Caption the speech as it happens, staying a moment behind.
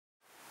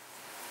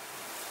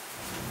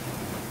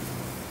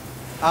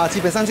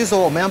基本上就是说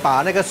我们要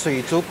把那个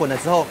水煮滚了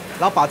之后，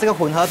然后把这个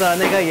混合的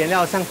那个原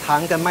料，像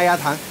糖跟麦芽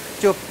糖，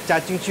就加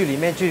进去里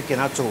面去给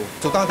它煮，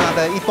煮到它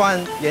的一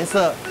段颜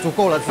色足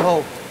够了之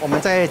后，我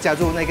们再加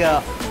入那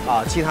个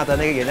其他的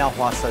那个原料，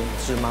花生、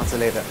芝麻之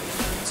类的。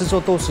制作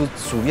豆豉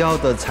主要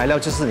的材料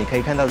就是你可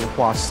以看到的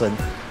花生，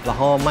然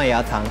后麦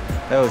芽糖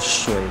还有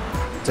水。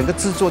整个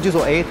制作就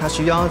说，它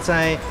需要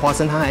在花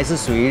生汤还是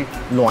属于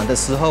软的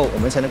时候，我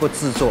们才能够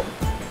制作。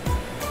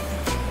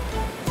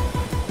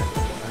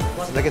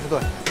来给这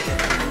个，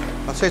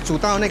所以煮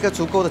到那个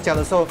足够的焦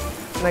的时候，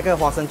那个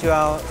花生就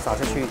要撒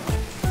下去。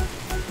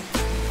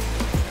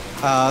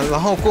然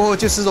后过后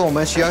就是说我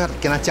们需要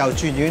给它搅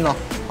均匀咯，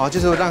就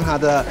是让它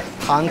的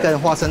糖跟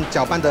花生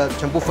搅拌的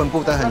全部分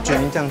布的很均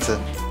匀这样子。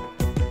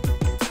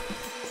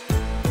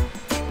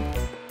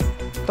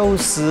豆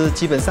豉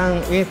基本上，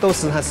因为豆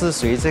豉它是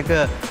属于这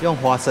个用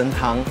花生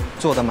糖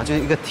做的嘛，就是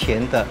一个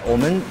甜的。我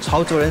们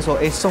潮州人说，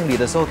送礼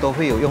的时候都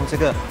会有用这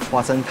个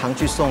花生糖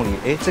去送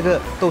礼。这个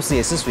豆豉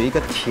也是属于一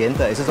个甜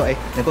的，也是说，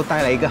能够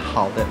带来一个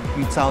好的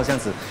预兆这样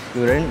子。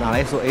有人拿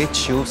来说，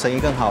求生意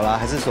更好啦，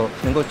还是说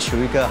能够求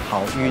一个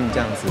好运这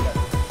样子。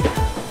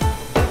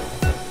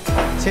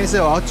现在是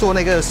我要做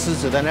那个狮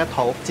子的那个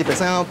头，基本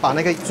上要把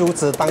那个珠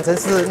子当成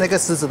是那个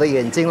狮子的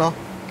眼睛咯。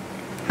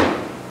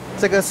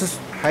这个是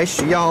还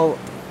需要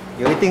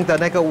有一定的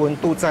那个温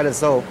度在的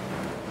时候，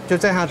就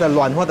在它的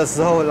软化的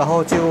时候，然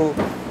后就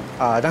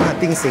让它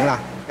定型啦，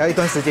要一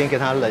段时间给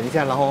它冷一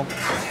下，然后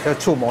要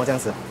触摸这样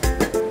子。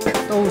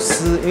豆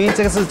豉，因为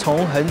这个是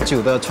从很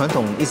久的传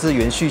统一直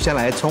延续下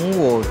来，从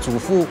我祖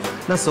父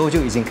那时候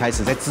就已经开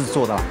始在制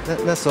作的啦。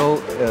那时候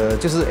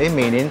就是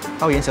每年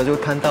到元宵就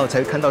才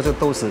会看到这个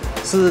豆豉，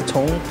是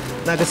从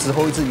那个时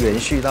候一直延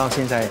续到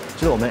现在，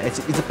就是我们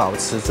一直保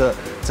持着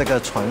这个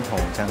传统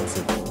这样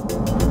子。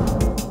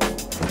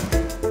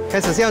开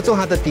始是要做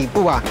它的底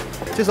部啊，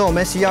就是我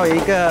们需要有一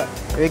个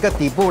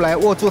底部来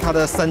握住它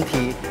的身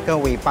体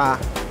跟尾巴，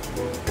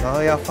然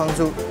后要放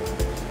住，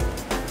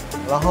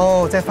然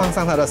后再放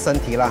上它的身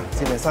体啦。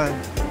基本上，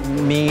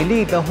米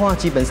粒的话，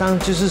基本上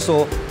就是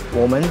说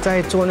我们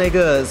在做那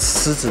个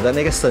狮子的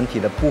那个身体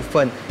的部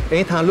分，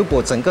它如果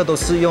整个都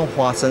是用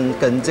花生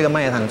跟这个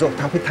麦芽糖做，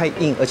它会太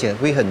硬，而且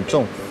会很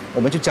重。我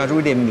们就加入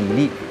一点米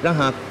粒，让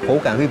它口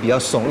感会比较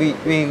松，因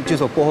为就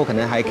说过后可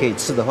能还可以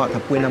吃的话，它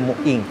不会那么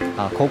硬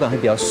口感会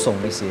比较松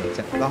一些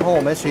这样。然后我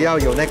们需要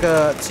有那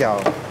个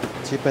角，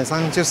基本上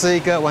就是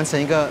完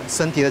成一个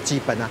身体的基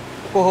本啊。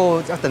过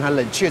后要等它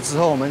冷却之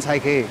后，我们才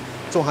可以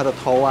做它的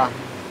头啊，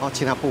然后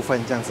其他部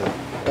分这样子。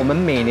我们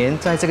每年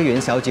在这个元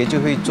宵节就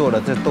会做的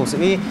这豆豉，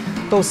因为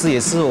豆豉也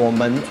是我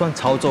们算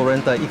潮州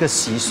人的一个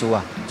习俗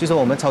啊，就是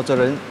我们潮州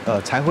人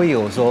才会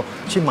有说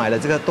去买了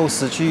这个豆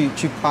豉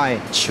去拜，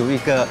求一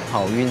个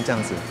好运这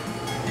样子。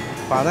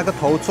把那个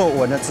头做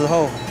稳了之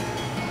后，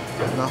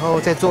然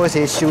后再做一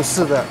些修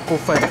饰的部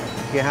分，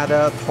给它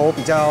的头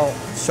比较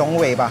雄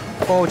伟吧。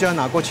过后就要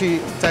拿过去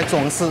再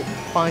装饰，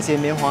放一些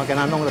棉花给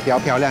它弄得比较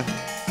漂亮。